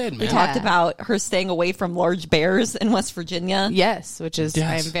roast. We talked about her staying away from large bears in West Virginia. Yes, which is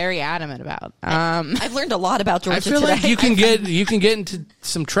I'm very adamant about. I've learned a lot about Georgia. I feel today. like you can get into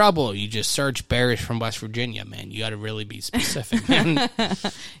some trouble. You just search bears from West Virginia, man. You got to really be specific. End up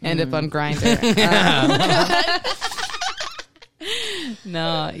on Grindr.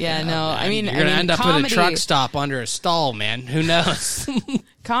 No. I mean, you're gonna end up at a truck stop under a stall, man. Who knows?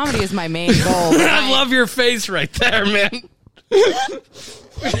 Comedy is my main goal. I love your face right there, man.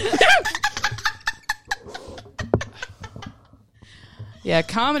 Yeah,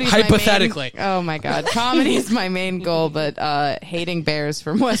 comedy. Hypothetically. Oh my God, comedy is my main goal, but hating bears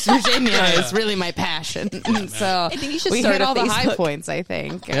from West Virginia is really my passion. So I think you should we start hit a all the high Facebook. points. I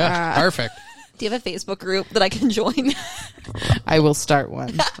think. Yeah, perfect. Do you have a Facebook group that I can join? I will start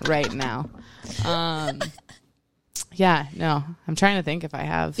one right now. Yeah, no, I'm trying to think if I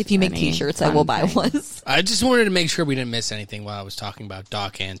have. If you make T-shirts, I will buy one. I just wanted to make sure we didn't miss anything while I was talking about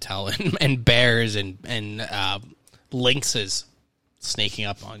Doc Antel and bears and lynxes sneaking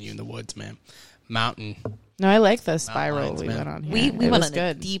up on you in the woods, man. Mountain. No, I like the spiral lions, we man. went on here. We went on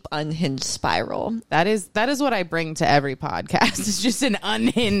good. a deep, unhinged spiral. That is what I bring to every podcast. It's just an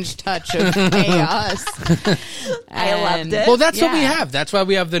unhinged touch of chaos. I loved it. Well, that's what we have. That's why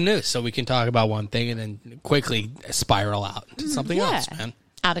we have the news, so we can talk about one thing and then quickly spiral out to something else, man.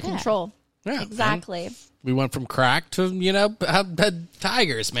 Out of control. Yeah, exactly. Man. We went from crack to,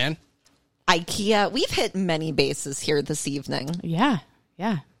 tigers, man. IKEA. We've hit many bases here this evening. Yeah.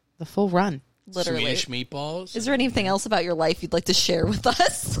 The full run. Literally. Swedish meatballs. Is there anything else about your life you'd like to share with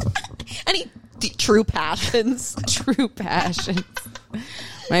us? Any true passions? True passions.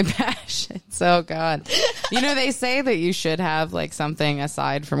 My passions. Oh, God. They say that you should have, like, something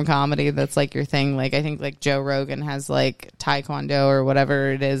aside from comedy that's, like, your thing. Like, I think, like, Joe Rogan has, like, taekwondo or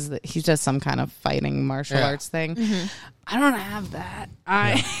whatever it is. He does some kind of fighting martial arts thing. Mm-hmm. I don't have that.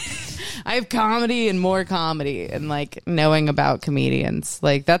 I have comedy and more comedy and, like, knowing about comedians.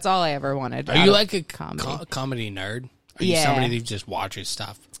 Like, that's all I ever wanted. Are you, like, a comedy nerd? Are you somebody that just watches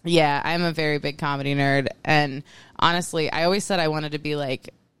stuff? Yeah, I'm a very big comedy nerd. And, honestly, I always said I wanted to be,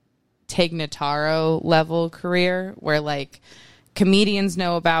 like, Tig Notaro level career where like comedians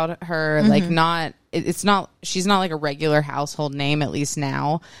know about her, like she's not like a regular household name, at least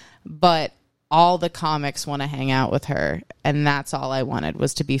now, but all the comics want to hang out with her, and that's all I wanted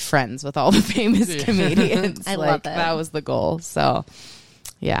was to be friends with all the famous comedians. I love that. That was the goal. So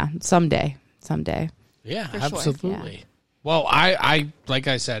yeah, someday. Yeah, For absolutely. Sure. Well, I like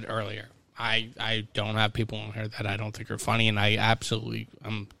I said earlier, I don't have people on here that I don't think are funny, and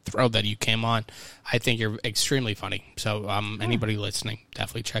I'm thrilled that you came on. I think you're extremely funny. So anybody listening,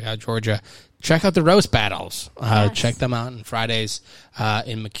 definitely check out Georgia. Check out the roast battles. Check them out on Fridays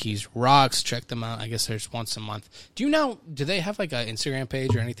in McKee's Rocks. Check them out. I guess there's once a month. Do they have like an Instagram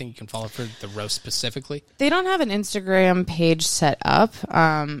page or anything you can follow for the roast specifically? They don't have an Instagram page set up.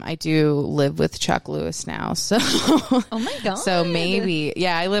 I do live with Chuck Lewis now. So oh my God. So maybe,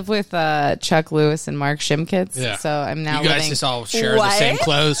 I live with Chuck Lewis and Mark Shimkitz. Yeah. So I'm now You guys living... just all share the same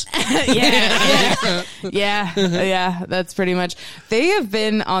clothes? Yeah, that's pretty much. They have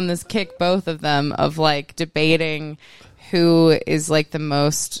been on this kick, both of them, of like debating who is like the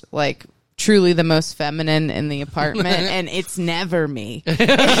most like truly the most feminine in the apartment, and it's never me. Like,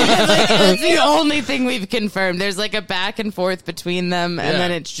 that's the only thing we've confirmed. There's like a back and forth between them, and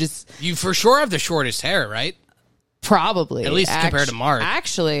then it's just You for sure have the shortest hair, right? probably At least compared to Mark.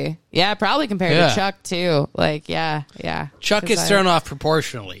 Actually, yeah, probably compared to Chuck too. Like, yeah. Chuck gets thrown off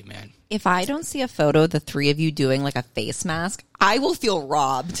proportionally, man. If I don't see a photo of the three of you doing like a face mask, I will feel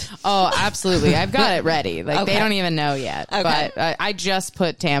robbed. Oh, absolutely. I've got it ready. Like, Okay. they don't even know yet. Okay. But I just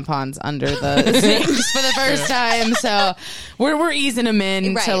put tampons under the sinks for the first time. So we're easing them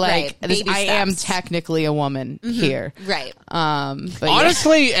in Right, to like, right. this, Baby I am steps. technically a woman here. Right. But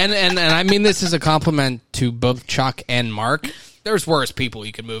Honestly, and I mean this is a compliment to both Chuck and Mark. There's worse people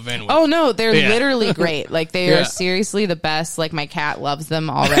you could move in with. Oh no, they're Yeah. literally great. Like they Yeah. are seriously the best. Like my cat loves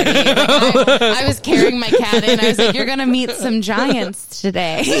them already. Like, I was carrying my cat in. I was like, "You're gonna meet some giants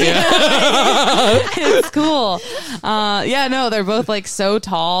today." It's cool. Yeah, no, they're both like so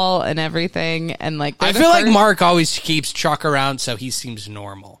tall and everything, and like I feel like Mark always keeps Chuck around so he seems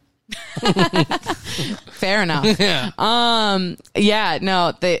normal. Fair enough. Yeah,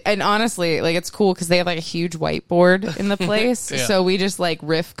 no, and honestly, like it's cool because they have like a huge whiteboard in the place, Yeah. so we just like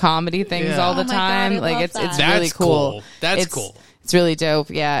riff comedy things Yeah. all the Oh my God, time. I Like love it's that. really That's cool. cool. That's It's- cool. It's really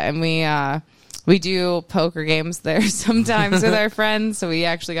dope. Yeah, and we do poker games there sometimes with our friends. So we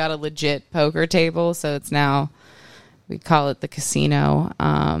actually got a legit poker table. So it's now we call it the casino.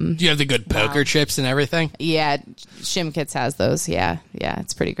 Do you have the good poker chips and everything? Yeah, Shimkits has those. Yeah,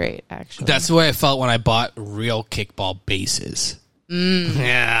 it's pretty great actually. That's the way I felt when I bought real kickball bases.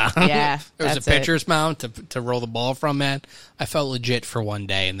 Yeah. Yeah, There was that's a pitcher's mound to roll the ball from, man. I felt legit for one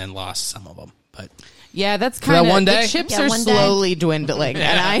day and then lost some of them. But Yeah, that's that kind of one day? the chips Yeah, are one day. slowly dwindling,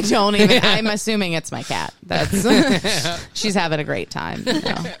 and I don't even. I'm assuming it's my cat. That's she's having a great time.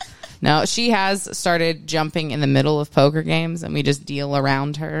 No, she has started jumping in the middle of poker games, and we just deal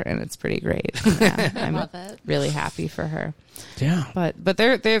around her, and it's pretty great. Yeah, I'm Love it. really happy for her. yeah. But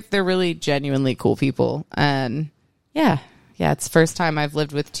they're really genuinely cool people, and yeah, it's the first time I've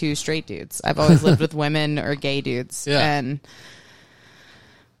lived with two straight dudes. I've always lived with women or gay dudes, Yeah. and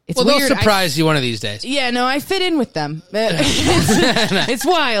it's Well, weird. they'll surprise you one of these days. Yeah, no, I fit in with them. It's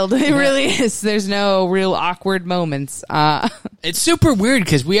wild. It really is. There's no real awkward moments. It's super weird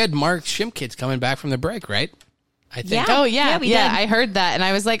because we had Mark Shimkits coming back from the break, right? I think. Oh, yeah. we Yeah, did. I heard that. And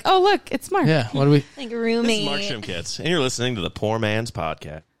I was like, oh, look, it's Mark. Yeah. What do we? Like roommate. Mark Shimkits, and you're listening to the Poor Man's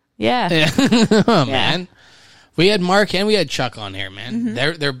Podcast. Yeah. Oh, man. We had Mark and we had Chuck on here, man.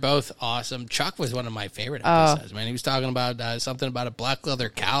 Mm-hmm. They're both awesome. Chuck was one of my favorite episodes, man. He was talking about something about a black leather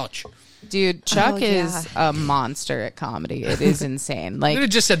couch. Dude, Chuck Oh, yeah. is a monster at comedy. It is insane. I Like, could have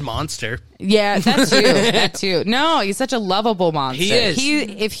just said monster. yeah, that too. That too. No, he's such a lovable monster. He is.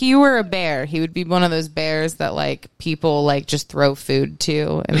 If he were a bear, he would be one of those bears that like people like just throw food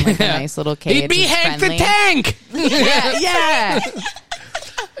to in like a nice little cage. He'd be It's Hank the friendly. Tank. Yeah.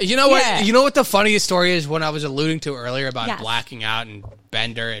 You know what? Yeah. You know what the funniest story is? When I was alluding to earlier about Yes. blacking out and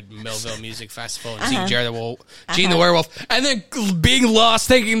Bender at Millville Music Festival and seeing Gene the Werewolf, and then being lost,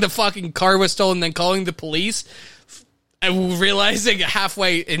 thinking the fucking car was stolen, and then calling the police, and realizing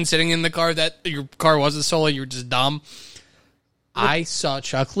halfway in sitting in the car that your car wasn't stolen, you were just dumb. I saw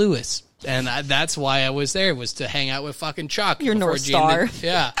Chuck Lewis, and that's why I was there, was to hang out with fucking Chuck. Your before North Gene Star.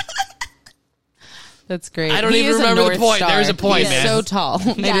 Yeah. That's great. I don't He even is a remember the North point. Star. There's a point, He's man. so tall.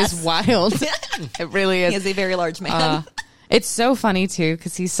 It Yes. is wild. It really He is. is a very large man. It's so funny too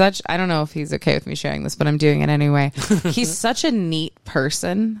because he's such. I don't know if he's okay with me sharing this, but I'm doing it anyway. He's such a neat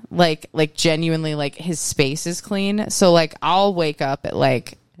person. Like genuinely, like his space is clean. So like I'll wake up at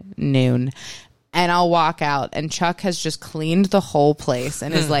like noon. And I'll walk out, and Chuck has just cleaned the whole place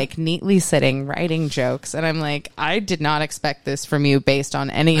and is like neatly sitting, writing jokes. And I'm like, I did not expect this from you based on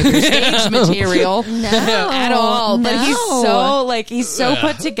any of your stage material at all. But he's so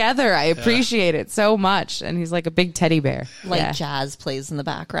put together. I appreciate it so much. And he's like a big teddy bear. Like yeah. jazz plays in the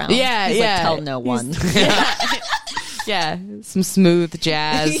background. Yeah, He's yeah. like, tell no one. Yeah, some smooth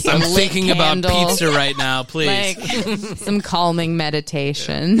jazz. Some I'm lit thinking about candle, pizza right now, please. like some calming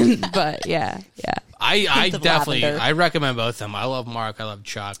meditation. But yeah. I of definitely, lavender. I recommend both of them. I love Mark. I love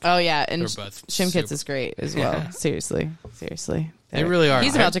Chuck. Oh yeah, and They're both Shimkits super- is great as well. Seriously. They really are.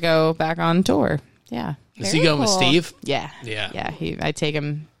 He's about to go back on tour. Yeah. Is he going with Steve? Yeah. Yeah. I take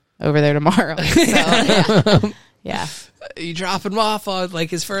him over there tomorrow. So, yeah. You drop him off on like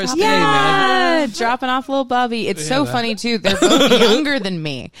his first day, man. Dropping off little Bubby. It's so funny too. They're both younger than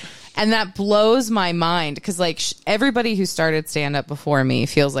me. And that blows my mind because, like, everybody who started stand-up before me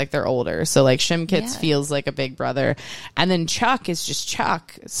feels like they're older. So, like, Shimkits feels like a big brother. And then Chuck is just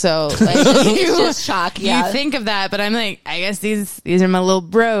Chuck. So, like, He's just Chuck, you think of that, but I'm like, I guess these are my little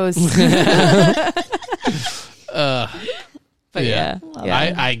bros. But yeah.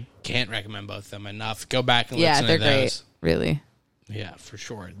 I can't recommend both of them enough. Go back and listen to those. They're great. Really. Yeah, for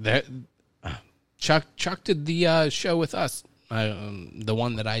sure. Chuck did the show with us. The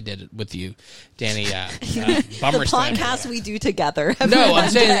one that I did with you, Danny. Bummer the podcast we do together. No, I'm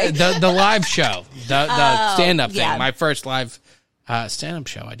saying the live show, the stand-up thing. My first live stand-up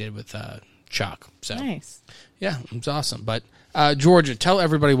show I did with Chuck. So nice. Yeah, it's awesome. But Georgia, tell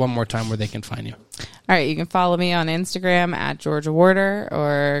everybody one more time where they can find you. All right, you can follow me on Instagram at Georgia Warder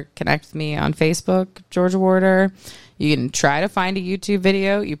or connect with me on Facebook, Georgia Warder. You can try to find a YouTube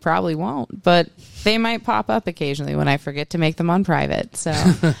video. You probably won't, but they might pop up occasionally when I forget to make them on private. So,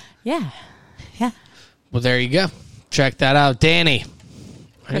 yeah. Well, there you go. Check that out. Danny,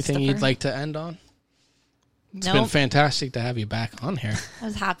 anything you'd like to end on? It's been fantastic to have you back on here. I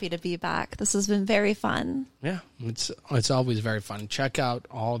was happy to be back. This has been very fun. Yeah, it's always very fun. Check out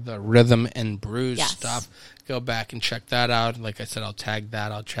all the Rhythm and Brews stuff. Go back and check that out. Like I said, I'll tag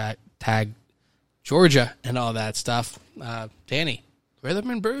that. I'll tag Georgia and all that stuff. Danny, Rhythm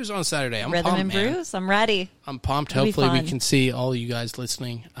and Brews on Saturday. I'm Rhythm pumped, and man. Brews. I'm ready. I'm pumped. Hopefully we can see all you guys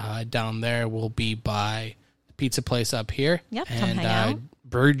listening down there. We'll be by the pizza place up here. Yep, and come hang out.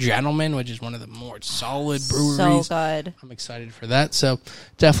 Brew Gentleman, which is one of the more solid breweries. So good. I'm excited for that. So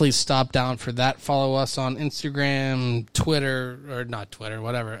definitely stop down for that. Follow us on Instagram, Twitter, or not Twitter,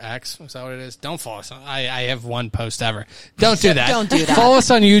 whatever, X. Is that what it is? Don't follow us. I have one post ever. Don't do that. Don't do that. Follow us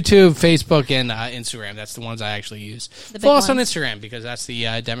on YouTube, Facebook, and Instagram. That's the ones I actually use. Follow us on Instagram because that's the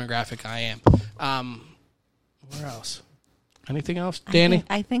demographic I am. Where else? Anything else, Danny?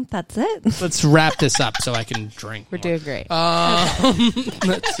 I think that's it. Let's wrap this up so I can drink. We're doing great.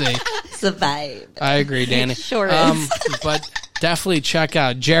 Let's see. It's a vibe. I agree, Danny. Sure is. But definitely check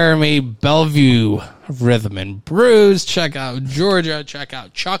out Jeremy, Bellevue, Rhythm and Brews. Check out Georgia. Check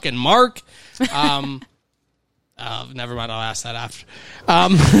out Chuck and Mark. Never mind. I'll ask that after.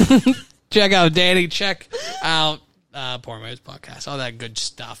 Check out Danny. Check out Poor Man's Podcast. All that good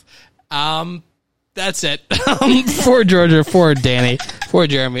stuff. That's it. For Georgia, for Danny, for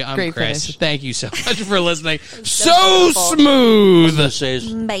Jeremy, I'm Great Chris. finish. Thank you so much for listening. So smooth.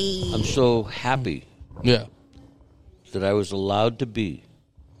 Bye. I'm so happy that I was allowed to be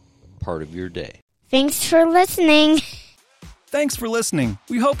part of your day. Thanks for listening. Thanks for listening.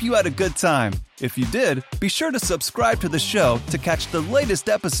 We hope you had a good time. If you did, be sure to subscribe to the show to catch the latest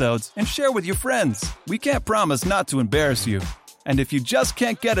episodes and share with your friends. We can't promise not to embarrass you. And if you just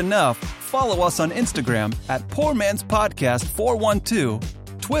can't get enough, follow us on Instagram at Poor Man's Podcast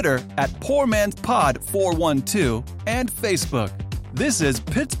 412, Twitter at Poor Man's Pod 412, and Facebook. This is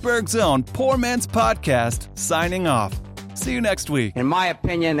Pittsburgh's own Poor Man's Podcast signing off. See you next week. In my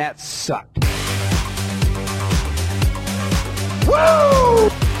opinion, that sucked. Woo!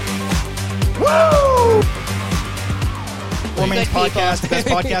 Woo! Poor Man's Podcast, best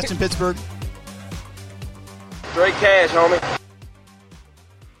podcast in Pittsburgh. Straight cash, homie.